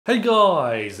Hey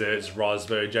guys, it's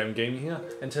Raspberry Jam Gaming here,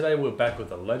 and today we're back with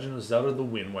The Legend of Zelda: The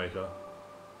Wind Waker.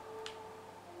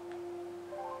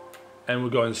 And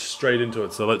we're going straight into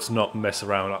it, so let's not mess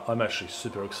around. I'm actually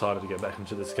super excited to get back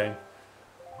into this game.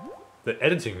 The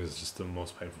editing is just the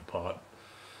most painful part.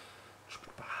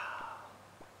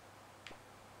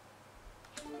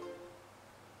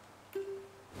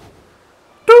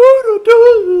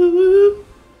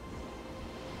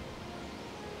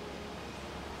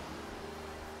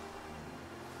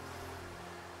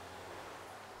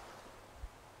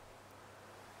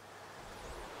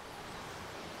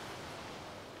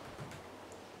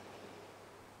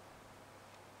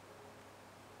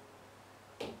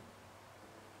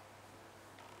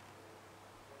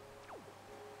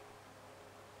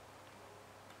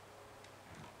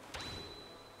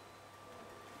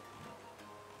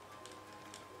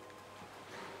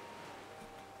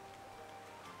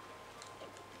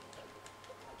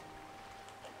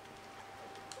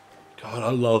 God,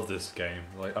 I love this game.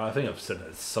 Like, I think I've said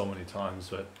that so many times,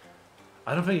 but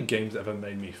I don't think a game's ever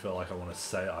made me feel like I want to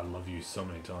say I love you so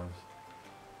many times.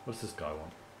 What does this guy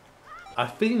want? I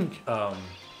think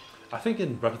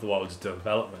in Breath of the Wild's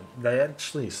development, they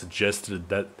actually suggested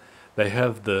that they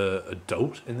have the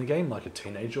adult in the game, like a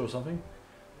teenager or something.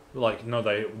 Like, no,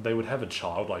 they would have a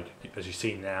child, like, as you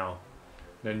see now.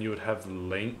 Then you would have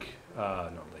Link,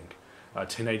 not Link,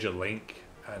 teenager Link,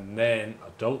 and then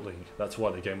adult Link. That's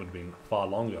why the game would have been far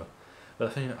longer.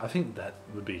 But I think that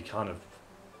would be kind of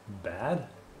bad.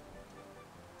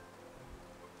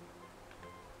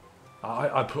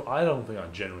 I don't think I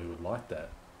generally would like that.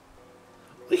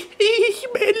 He's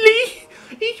manly.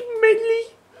 He's manly.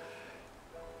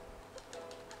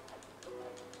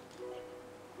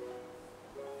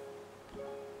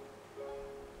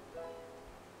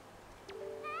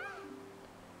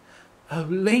 Oh,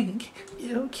 Link,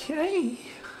 you okay?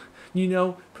 You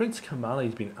know, Prince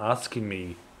Kamali's been asking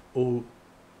me all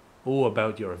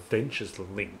about your adventures,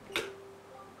 Link.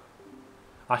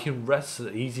 I can rest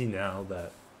easy now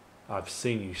that I've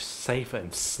seen you safe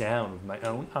and sound with my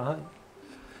own eyes.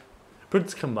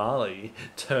 Prince Kamali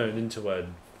turned into a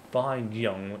fine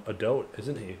young adult,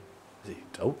 isn't he? Is he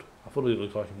adult? I thought he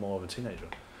looked like more of a teenager.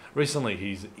 Recently,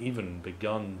 he's even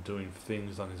begun doing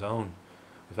things on his own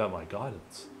without my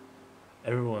guidance.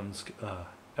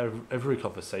 Every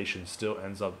conversation still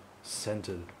ends up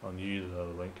centered on you,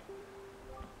 though, Link.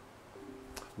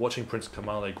 Watching Prince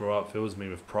Kamali grow up fills me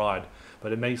with pride,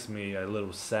 but it makes me a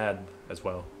little sad as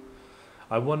well.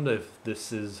 I wonder if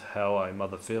this is how a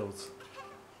mother feels.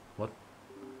 What?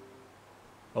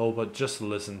 Oh, but just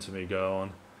listen to me go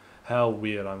on. How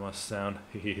weird I must sound.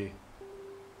 Hehehe.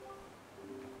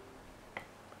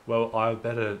 Well, I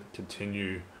better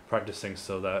continue practicing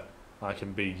so that I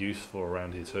can be useful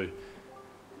around here too.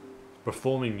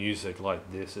 Performing music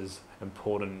like this is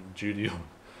important duty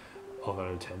of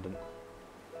an attendant.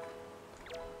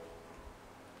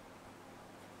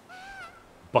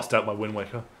 Bust out my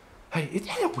WindWaker. Hey, is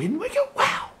that a WindWaker?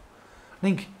 Wow!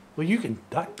 Link, will you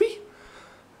conduct me?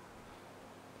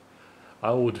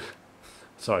 I would...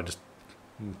 Sorry, I just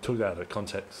took that out of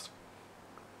context.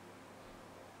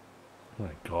 Oh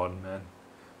my god, man.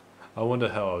 I wonder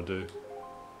how I'll do.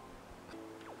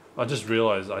 I just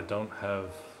realized I don't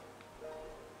have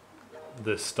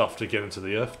this stuff to get into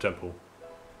the Earth Temple.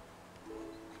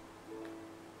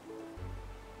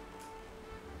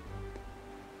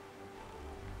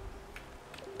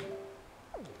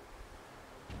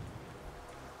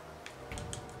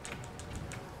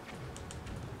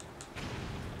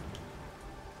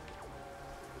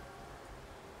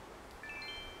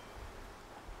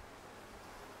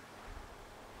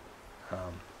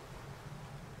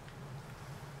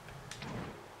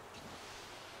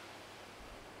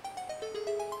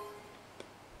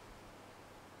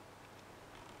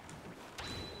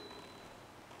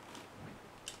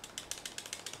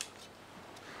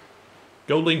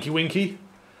 Go Linky Winky.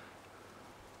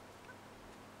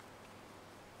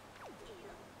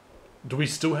 Do we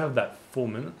still have that 4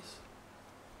 minutes?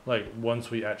 Like, once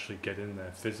we actually get in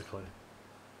there physically.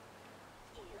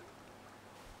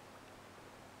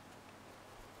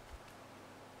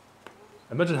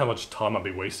 Imagine how much time I'd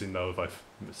be wasting though if I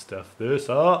stuff this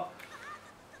up.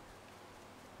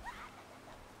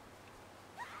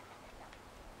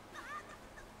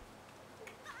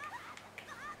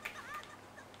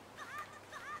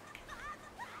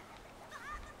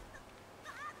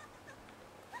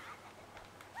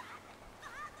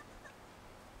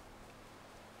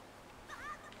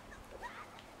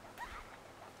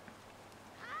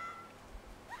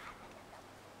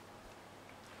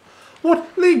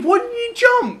 What? Link, why didn't you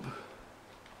jump?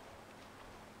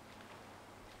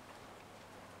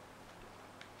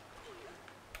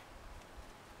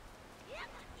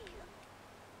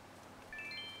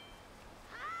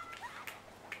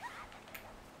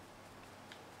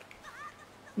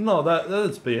 No,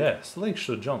 that's BS. Link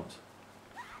should have jumped.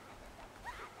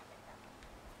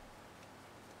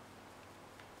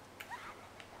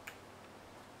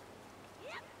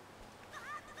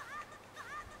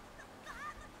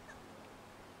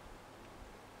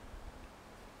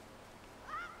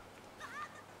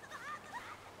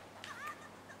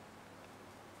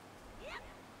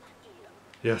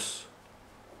 Yes.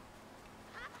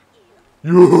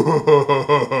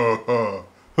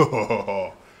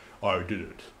 I did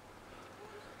it.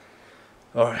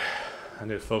 Alright. I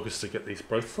need to focus to get these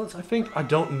bracelets, I think. I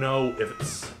don't know if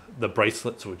it's the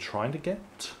bracelets we're trying to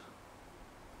get.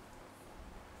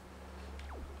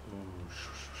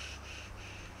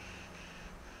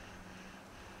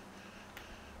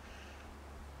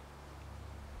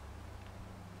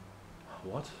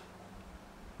 What?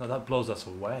 No, that blows us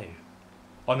away.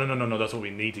 Oh, no, that's what we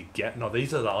need to get. No,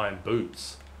 these are the iron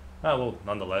boots. Ah, well,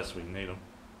 nonetheless, we need them.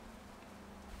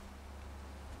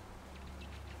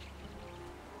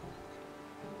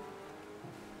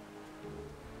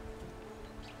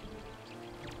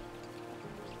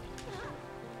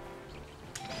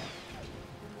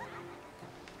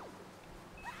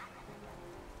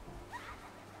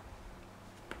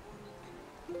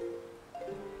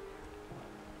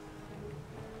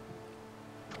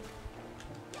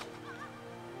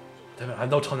 Damn it, I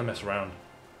had no time to mess around.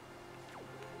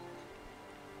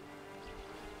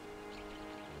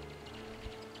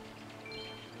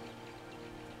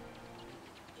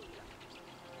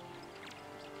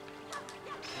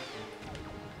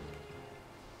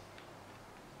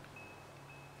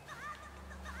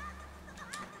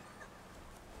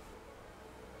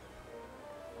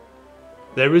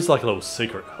 There is like a little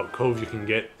secret alcove you can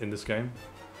get in this game.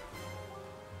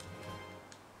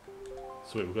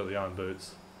 Sweet, we've got the iron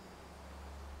boots.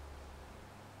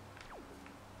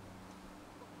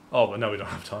 Oh, but no, we don't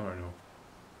have time anymore.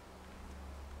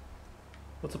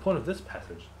 What's the point of this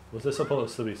passage? Was there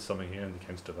supposed to be something here in the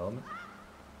game's development?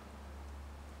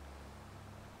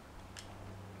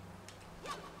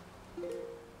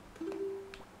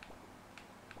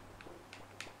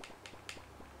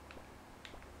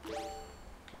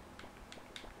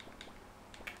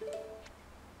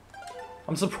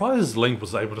 I'm surprised Link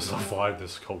was able to survive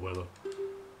this cold weather.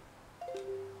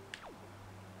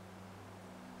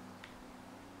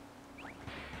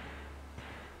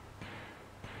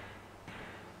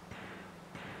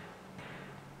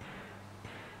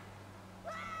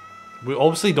 We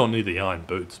obviously don't need the iron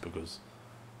boots because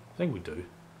I think we do.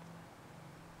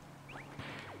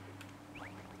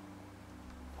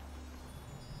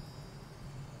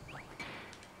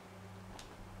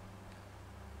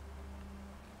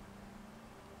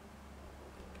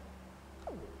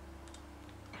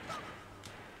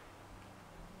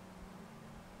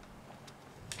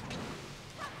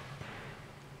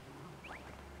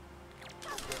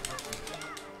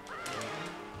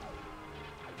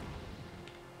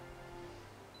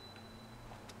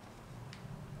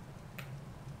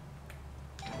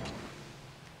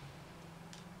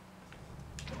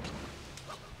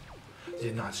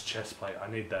 Yeah, nice chest plate. I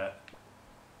need that.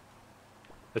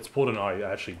 It's important I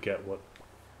actually get what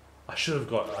I should have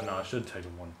got. No, I should have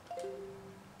taken one.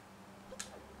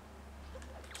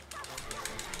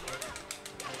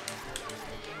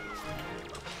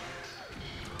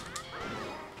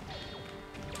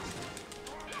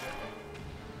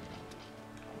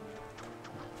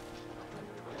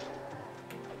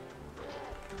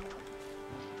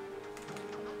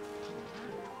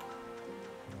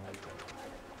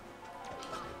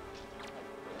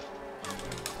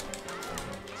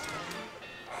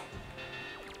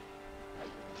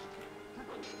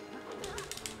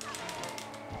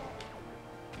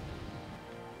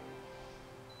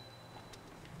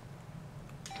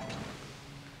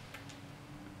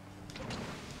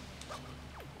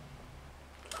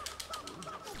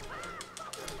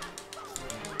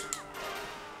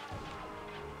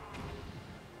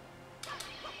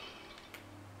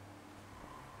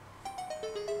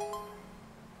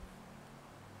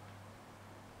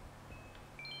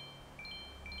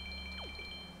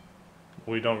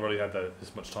 We don't really have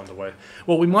this much time to wait.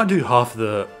 Well, we might do half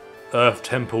the Earth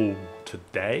Temple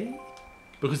today,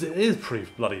 because it is pretty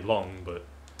bloody long, but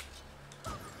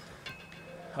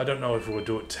I don't know if we'll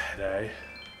do it today,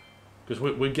 because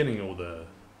we're getting all the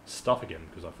stuff again,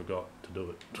 because I forgot to do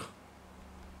it.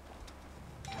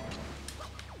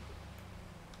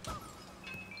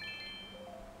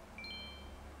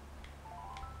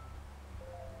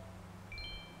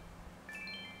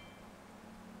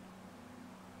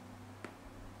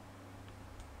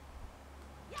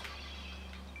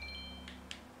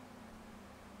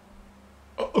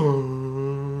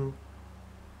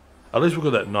 At least we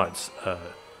got that knight's.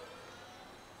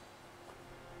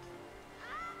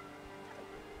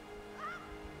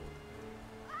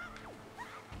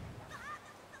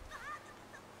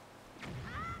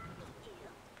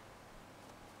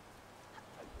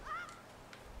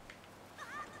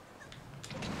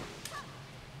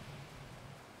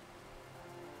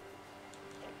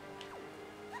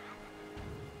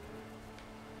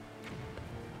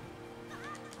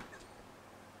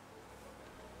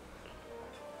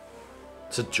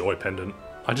 It's a joy pendant.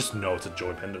 I just know it's a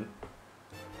joy pendant.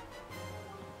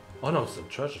 Oh no, it's a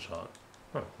treasure chart.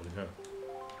 Oh, what do you know?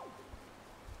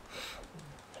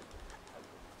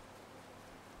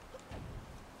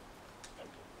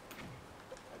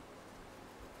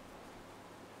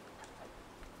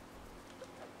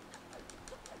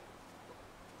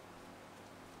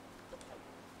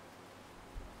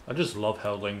 I just love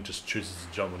how Link just chooses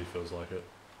to jump when he feels like it.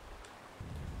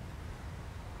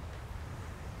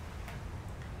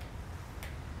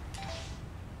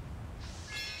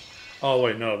 Oh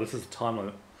wait, no, this is a time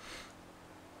limit.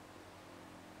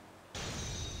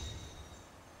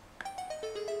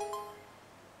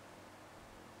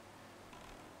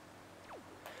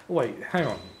 Wait, hang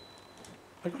on.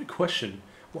 I got a question.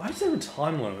 Why is there a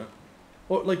time limit?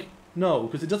 Or, like, no,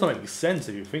 because it doesn't make sense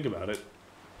if you think about it.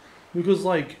 Because,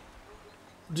 like,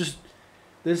 just,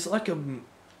 there's like a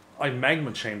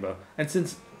magma chamber, and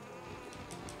since...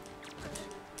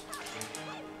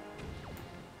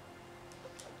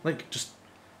 Link, just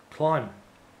climb.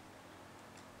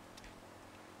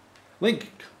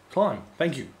 Link, climb.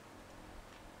 Thank you.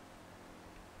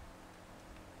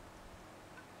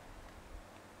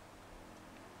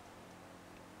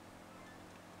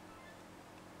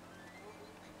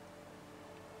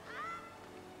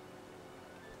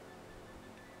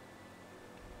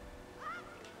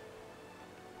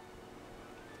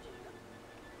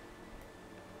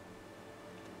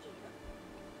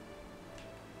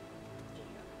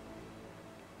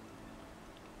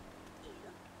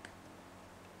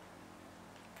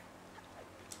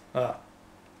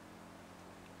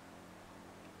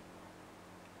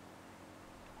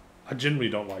 I generally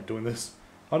don't like doing this.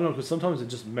 I don't know, because sometimes it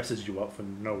just messes you up for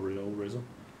no real reason.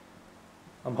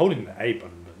 I'm holding the A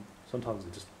button, but sometimes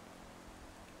it just...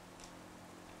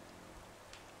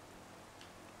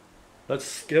 Let's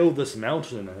scale this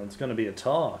mountain, and it's going to be a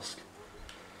task.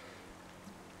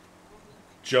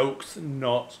 Jokes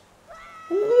not...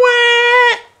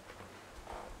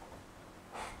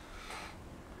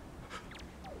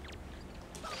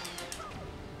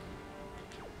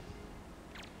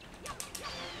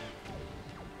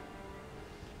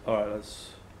 Alright, let's...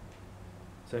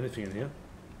 Is there anything in here?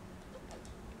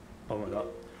 Oh my god.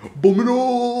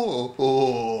 Bomino!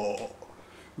 Oh!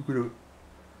 Look at it.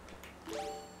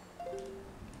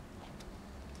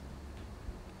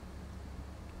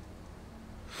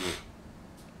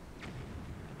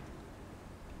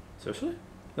 Seriously?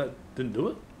 That didn't do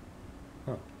it?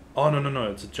 Huh. Oh, no, no,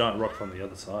 no. It's a giant rock from the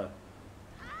other side.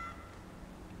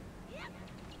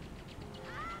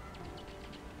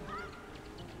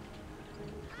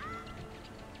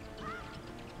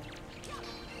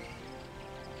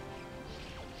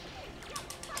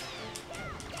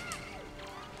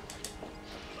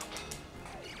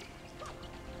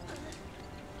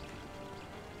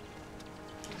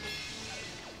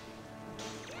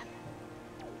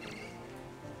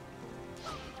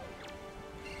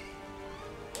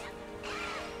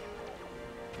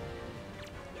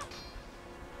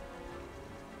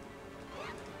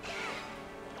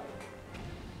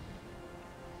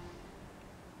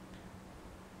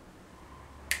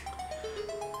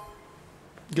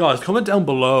 Guys, comment down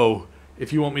below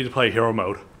if you want me to play hero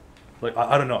mode. Like,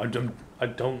 I don't know.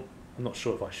 I'm not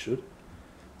sure if I should.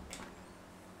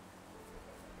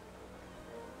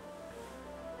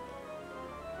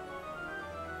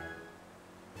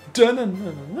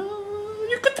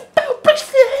 You got the power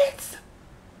bracelets!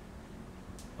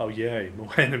 Oh yay, more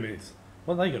enemies.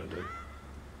 What are they gonna do?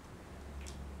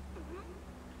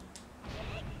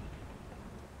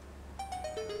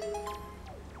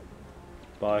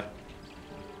 Bye.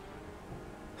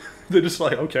 They're just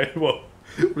like, okay, well,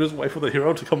 we'll just wait for the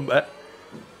hero to come back.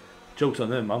 Joke's on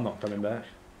them, I'm not coming back.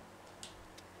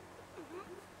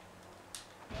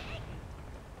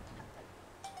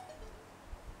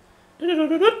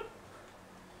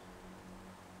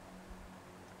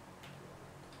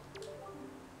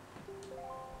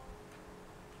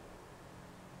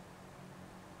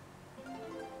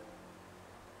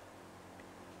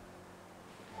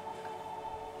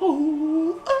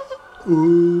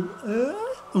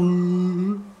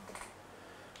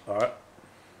 Alright.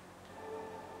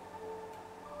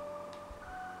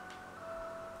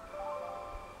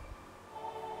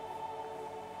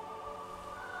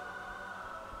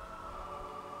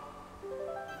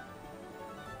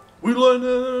 We learned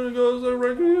that it goes to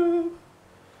regular.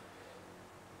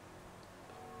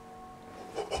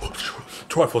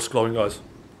 Triforce glowing, guys.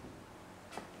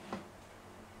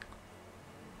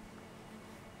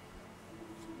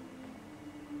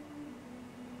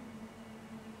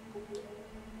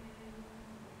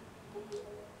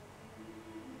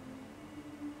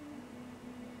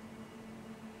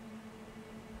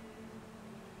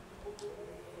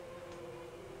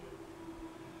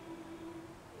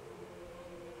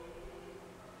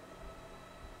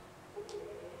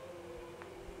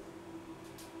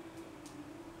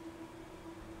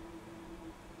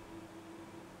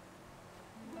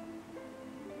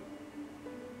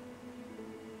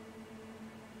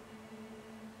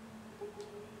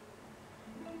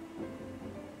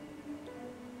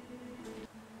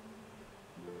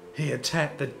 He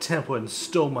attacked the temple and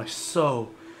stole my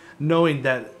soul, knowing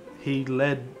that he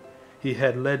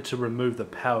had led to remove the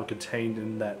power contained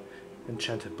in that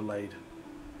enchanted blade.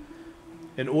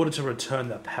 In order to return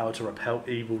that power to repel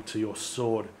evil to your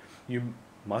sword,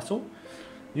 my sword?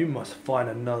 You must find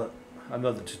another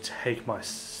to take my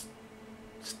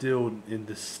steel in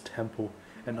this temple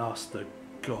and ask the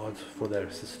gods for their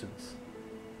assistance.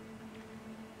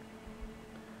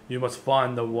 You must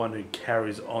find the one who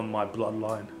carries on my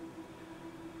bloodline.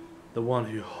 The one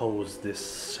who holds this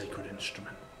sacred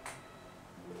instrument.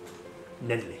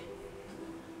 Medi.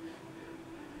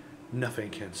 Nothing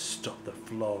can stop the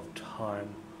flow of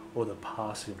time or the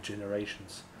passing of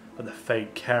generations, but the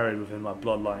fate carried within my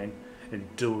bloodline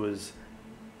endures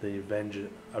the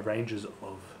arranges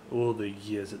of all the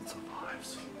years it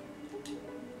survives.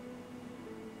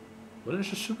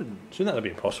 Shouldn't that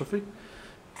be apostrophe?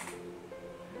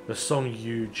 The song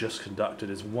you just conducted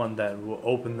is one that will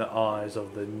open the eyes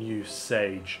of the new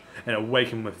sage and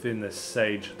awaken within the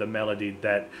sage the melody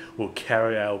that will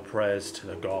carry our prayers to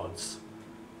the gods.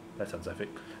 That sounds epic.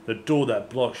 The door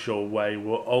that blocks your way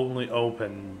will only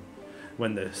open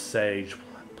when the sage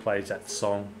plays that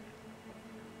song.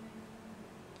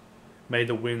 May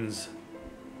the winds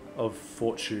of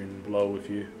fortune blow with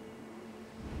you.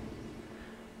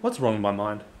 What's wrong with my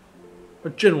mind?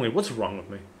 But generally, what's wrong with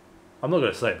me? I'm not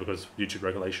going to say it because YouTube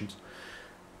regulations.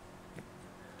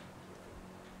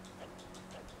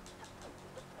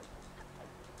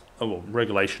 Oh well,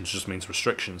 regulations just means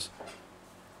restrictions.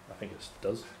 I think it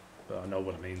does, but I know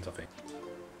what it means, I think. You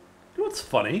know what's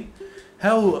funny?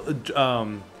 How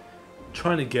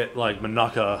trying to get like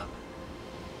Manaka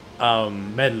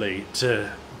Medley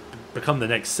to become the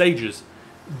next sages,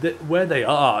 where they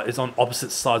are is on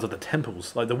opposite sides of the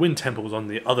temples. Like the Wind Temple's on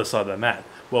the other side of the map.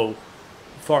 Well,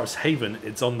 Forest Haven,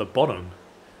 it's on the bottom,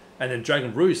 and then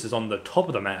Dragon Roost is on the top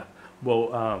of the map. Well,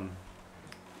 oh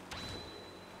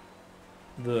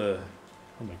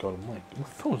my god, my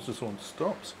phone's just on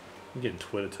stops. I'm getting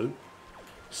Twitter too.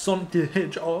 Sonic the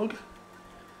Hedgehog.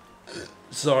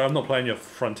 Sorry, I'm not playing your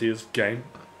Frontiers game.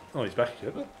 Oh, he's back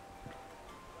here.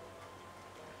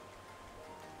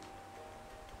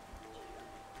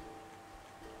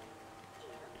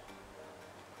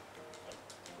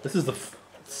 This is the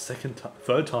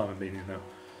third time I'm being here now.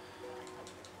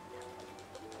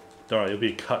 Alright, it'll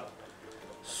be cut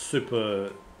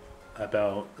super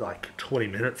about like 20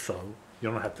 minutes, so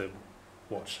you don't have to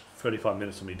watch 35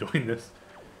 minutes of me doing this.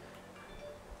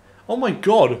 Oh my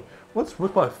god, what's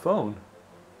with my phone?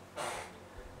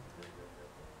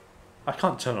 I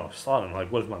can't turn it off silent.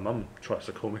 Like, what if my mum tries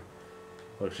to call me?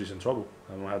 What if she's in trouble?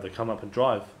 I'm gonna have to come up and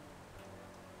drive.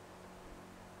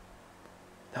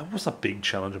 That was a big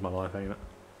challenge in my life, ain't it?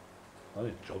 I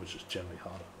think the job is just generally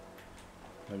harder.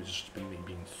 Maybe it's just been me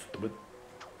being stupid.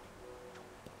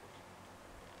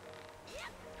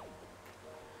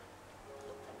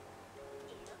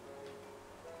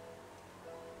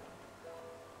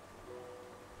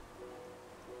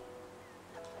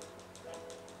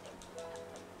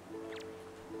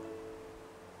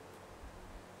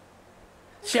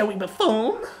 Shall we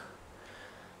perform?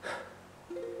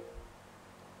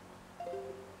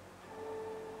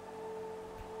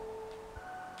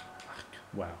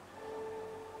 Wow.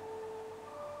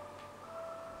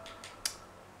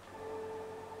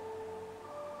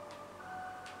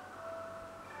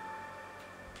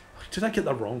 Did I get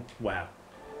that wrong? Wow.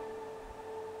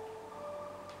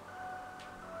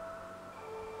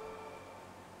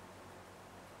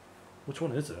 Which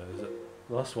one is it? Is it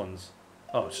the last one's?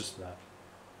 Oh, it's just that.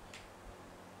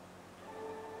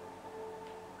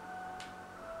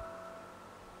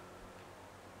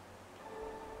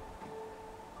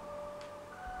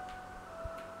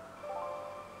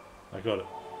 I got it.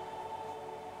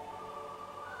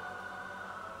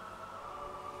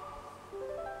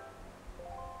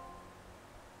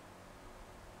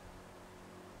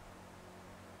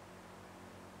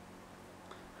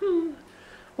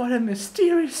 What a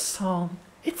mysterious song.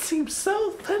 It seems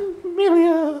so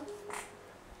familiar.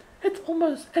 It's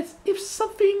almost as if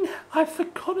something I've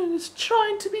forgotten is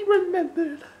trying to be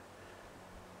remembered.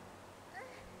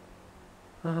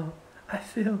 Oh, I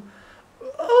feel...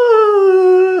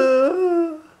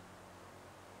 Oh.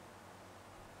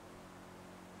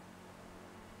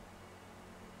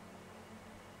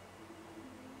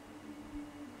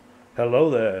 Hello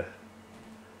there.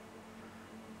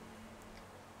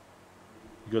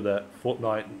 You got that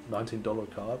Fortnite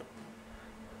 $19 card?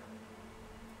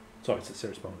 Sorry, it's a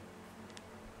serious moment.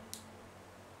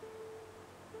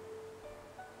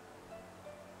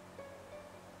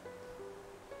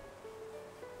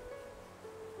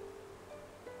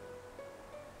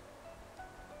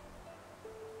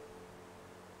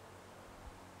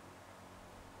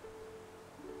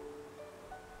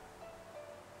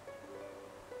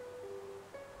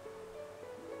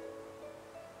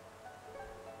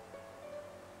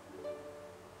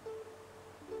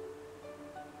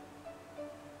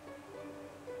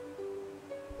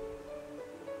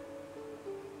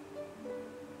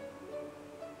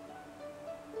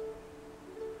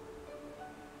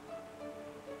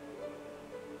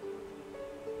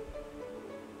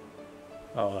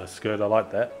 Oh, that's good. I like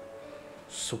that.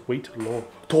 Sweet Lord.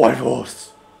 Toy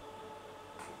Force!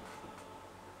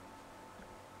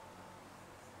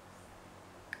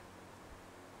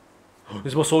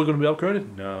 Is my sword going to be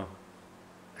upgraded? No.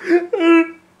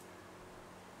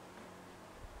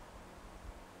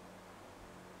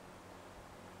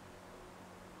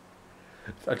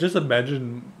 I just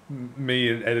imagine me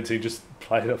in editing just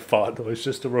playing a fart noise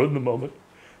just to ruin the moment.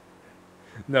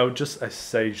 No, just a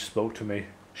sage spoke to me.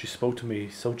 She spoke to me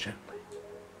so gently.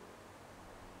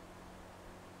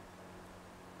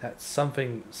 That's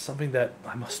something that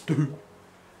I must do.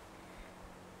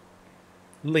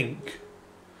 Link.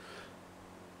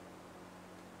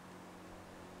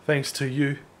 Thanks to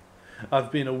you,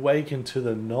 I've been awakened to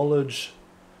the knowledge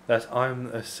that I'm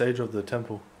a sage of the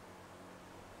temple.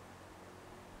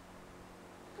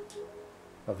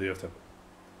 Of the Earth Temple.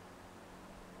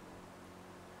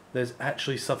 There's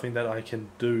actually something that I can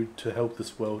do to help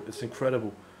this world. It's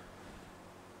incredible.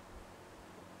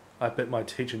 I bet my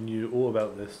teacher knew all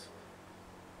about this.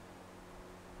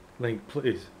 Link,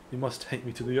 please, you must take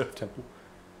me to the Earth Temple.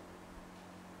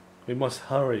 We must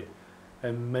hurry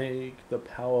and make the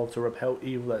power to repel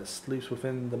evil that sleeps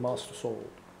within the Master Sword.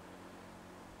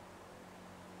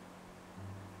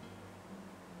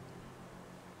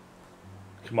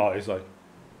 Come on, he's like...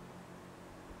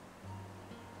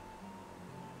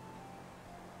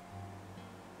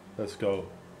 Let's go.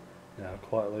 Now,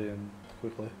 quietly and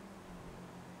quickly.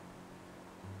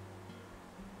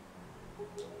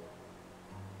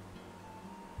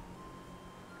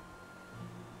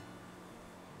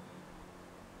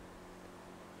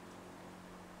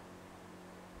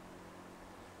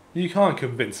 You can't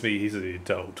convince me he's an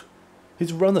adult.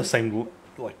 He's run the same,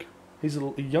 like, he's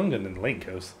younger than Link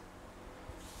is.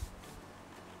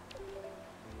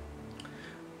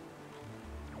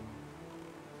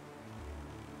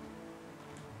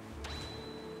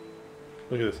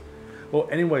 Look at this. Well,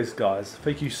 anyways, guys,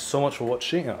 thank you so much for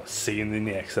watching. I'll see you in the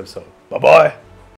next episode. Bye-bye.